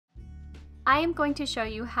I am going to show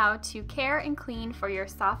you how to care and clean for your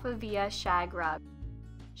Safavieh shag rug.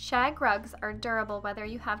 Shag rugs are durable whether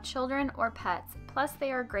you have children or pets, plus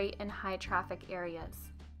they are great in high traffic areas.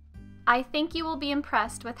 I think you will be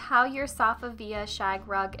impressed with how your Safavieh shag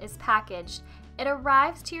rug is packaged. It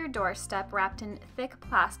arrives to your doorstep wrapped in thick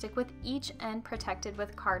plastic with each end protected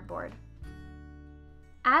with cardboard.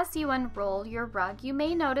 As you unroll your rug, you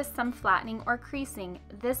may notice some flattening or creasing.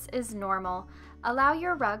 This is normal. Allow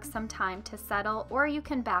your rug some time to settle, or you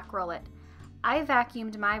can back roll it. I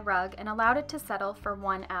vacuumed my rug and allowed it to settle for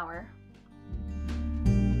 1 hour.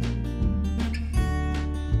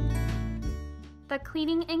 The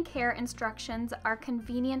cleaning and care instructions are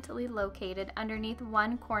conveniently located underneath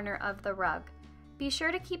one corner of the rug. Be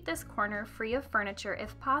sure to keep this corner free of furniture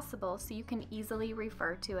if possible so you can easily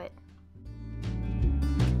refer to it.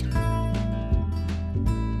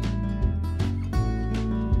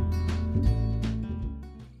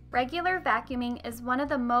 Regular vacuuming is one of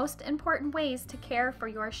the most important ways to care for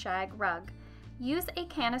your shag rug. Use a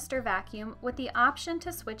canister vacuum with the option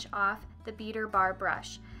to switch off the beater bar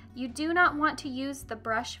brush. You do not want to use the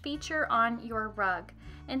brush feature on your rug,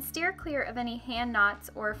 and steer clear of any hand knots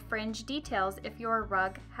or fringe details if your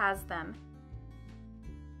rug has them.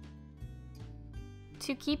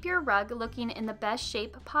 To keep your rug looking in the best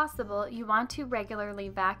shape possible, you want to regularly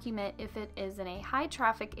vacuum it if it is in a high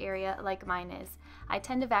traffic area like mine is. I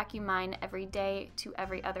tend to vacuum mine every day to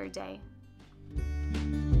every other day.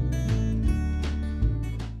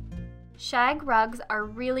 Shag rugs are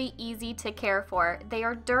really easy to care for. They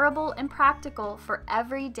are durable and practical for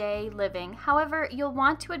everyday living. However, you'll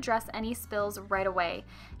want to address any spills right away.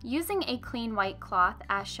 Using a clean white cloth,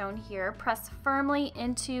 as shown here, press firmly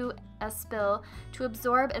into a spill to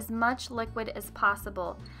absorb as much liquid as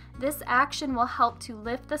possible. This action will help to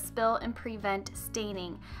lift the spill and prevent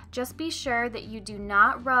staining. Just be sure that you do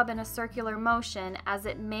not rub in a circular motion, as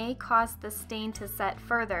it may cause the stain to set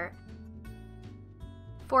further.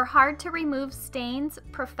 For hard to remove stains,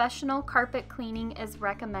 professional carpet cleaning is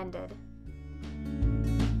recommended.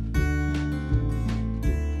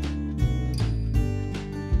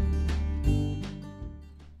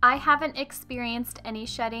 I haven't experienced any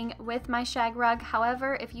shedding with my shag rug.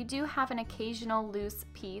 However, if you do have an occasional loose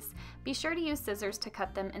piece, be sure to use scissors to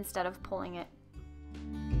cut them instead of pulling it.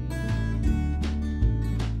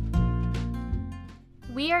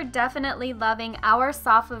 We are definitely loving our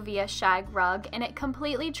Safavieh shag rug, and it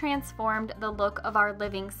completely transformed the look of our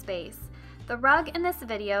living space. The rug in this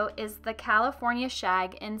video is the California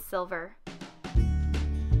shag in silver.